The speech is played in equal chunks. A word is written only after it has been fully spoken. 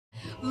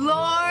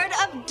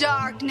of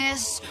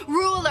darkness,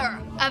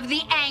 ruler of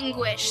the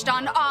anguished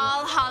on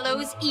All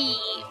Hallows Eve,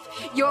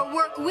 your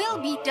work will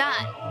be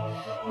done,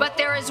 but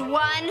there is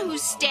one who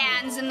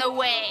stands in the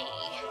way.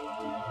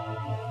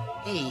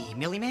 Hey,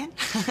 Millie man?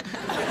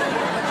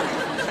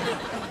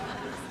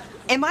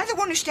 Am I the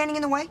one who's standing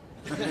in the way?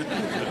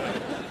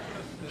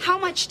 How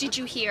much did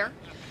you hear?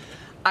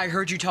 I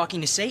heard you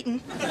talking to Satan.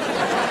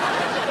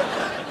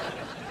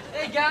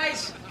 Hey,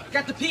 guys,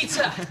 got the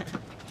pizza.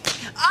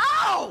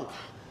 Ow!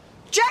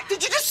 Jack,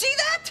 did you just see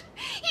that?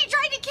 He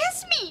tried to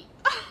kiss me.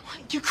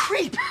 You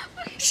creep.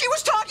 She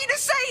was talking to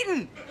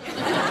Satan.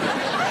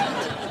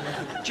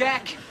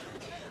 Jack,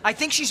 I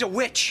think she's a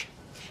witch.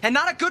 And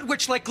not a good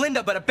witch like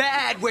Glinda, but a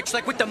bad witch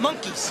like with the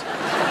monkeys.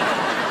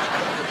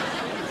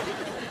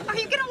 Are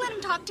you gonna let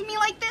him talk to me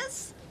like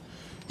this?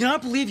 You know, I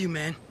don't believe you,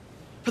 man.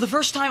 For the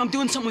first time I'm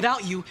doing something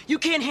without you, you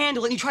can't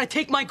handle it and you try to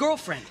take my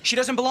girlfriend. She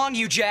doesn't belong to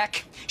you,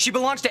 Jack. She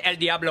belongs to El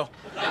Diablo.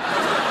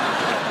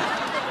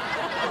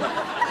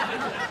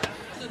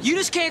 You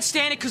just can't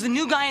stand it because the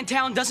new guy in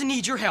town doesn't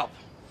need your help.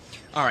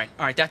 All right,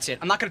 that's it.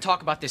 I'm not gonna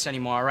talk about this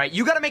anymore, all right?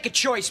 You gotta make a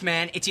choice,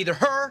 man. It's either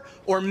her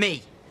or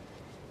me.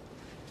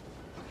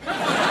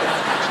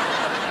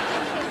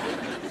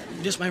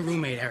 You're just my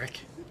roommate, Eric.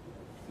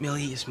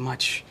 Millie is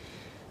much,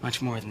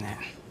 much more than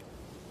that.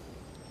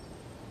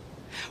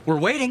 We're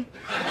waiting.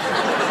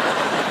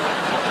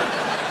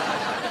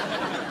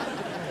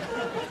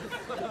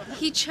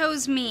 He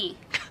chose me.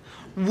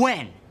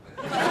 When?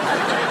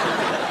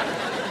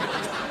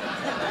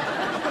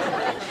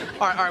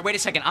 All right, wait a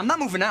second. I'm not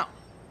moving out.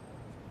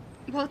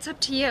 Well, it's up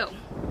to you,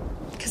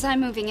 because I'm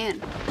moving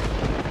in.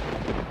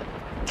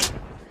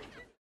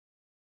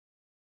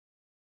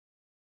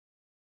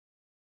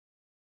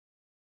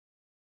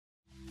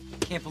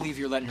 Can't believe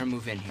you're letting her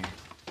move in here.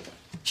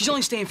 She's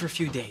only staying for a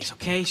few days,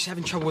 okay? She's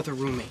having trouble with her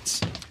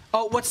roommates.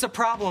 Oh, what's the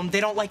problem? They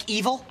don't like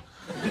evil?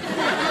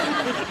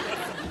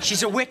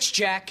 She's a witch,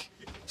 Jack.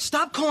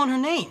 Stop calling her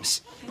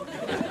names.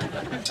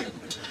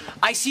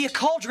 I see a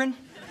cauldron.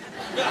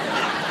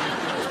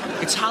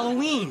 It's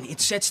Halloween.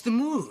 It sets the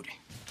mood.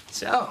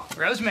 So,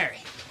 Rosemary,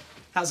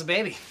 how's the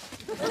baby?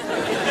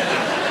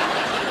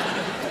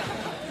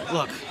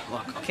 Look,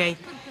 okay?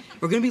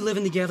 We're gonna be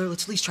living together.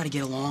 Let's at least try to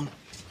get along.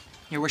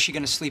 Yeah, where's she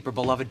gonna sleep? Her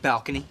beloved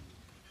balcony?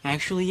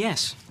 Actually,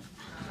 yes.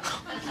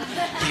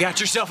 You got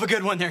yourself a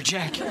good one there,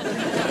 Jack.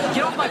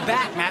 Get off my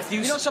back,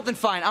 Matthews. You know something?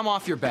 Fine, I'm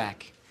off your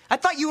back. I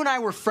thought you and I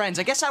were friends.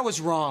 I guess I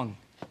was wrong.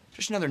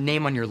 Just another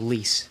name on your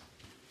lease.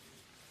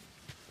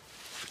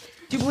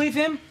 Do you believe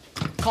him?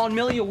 Calling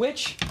Millie a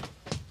witch?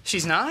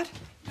 She's not?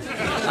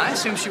 I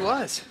assume she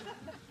was.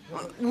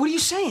 What are you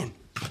saying?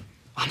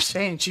 I'm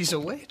saying she's a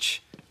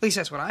witch. At least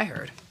that's what I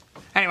heard.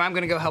 Anyway, I'm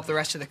gonna go help the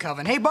rest of the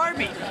coven. Hey,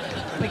 Barbie,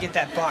 let me get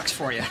that box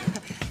for you.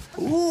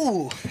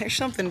 Ooh, there's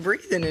something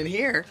breathing in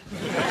here.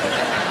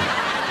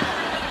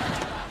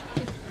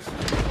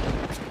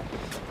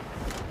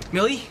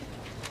 Millie?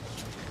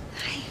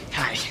 Hi.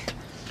 Hi.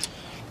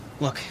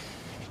 Look,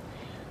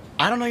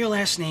 I don't know your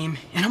last name,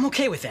 and I'm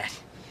okay with that.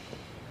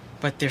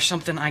 But there's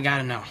something I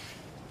gotta know.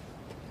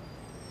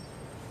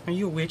 Are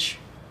you a witch?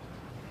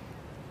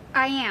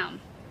 I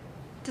am.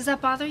 Does that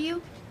bother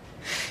you?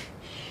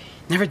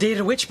 Never dated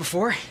a witch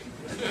before.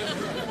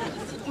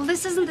 Well,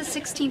 this isn't the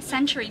 16th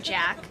century,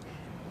 Jack.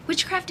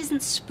 Witchcraft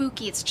isn't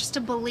spooky, it's just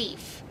a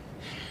belief.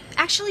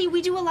 Actually,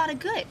 we do a lot of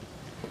good.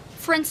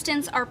 For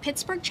instance, our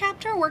Pittsburgh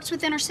chapter works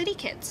with inner city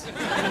kids.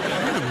 I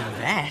didn't know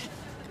that.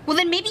 Well,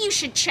 then maybe you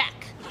should check.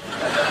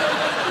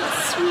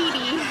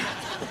 Sweetie,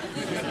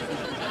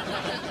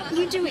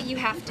 you do what you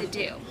have to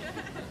do.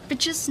 But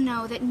just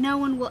know that no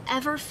one will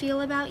ever feel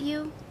about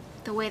you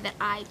the way that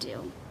I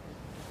do.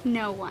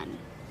 No one.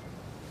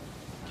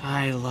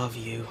 I love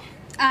you.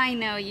 I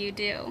know you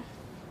do.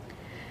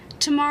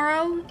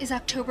 Tomorrow is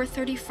October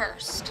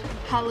 31st,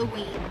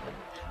 Halloween.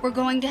 We're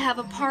going to have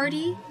a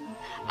party.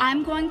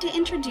 I'm going to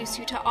introduce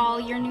you to all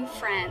your new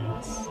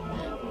friends.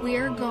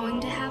 We're going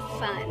to have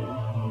fun.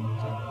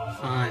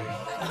 Fun.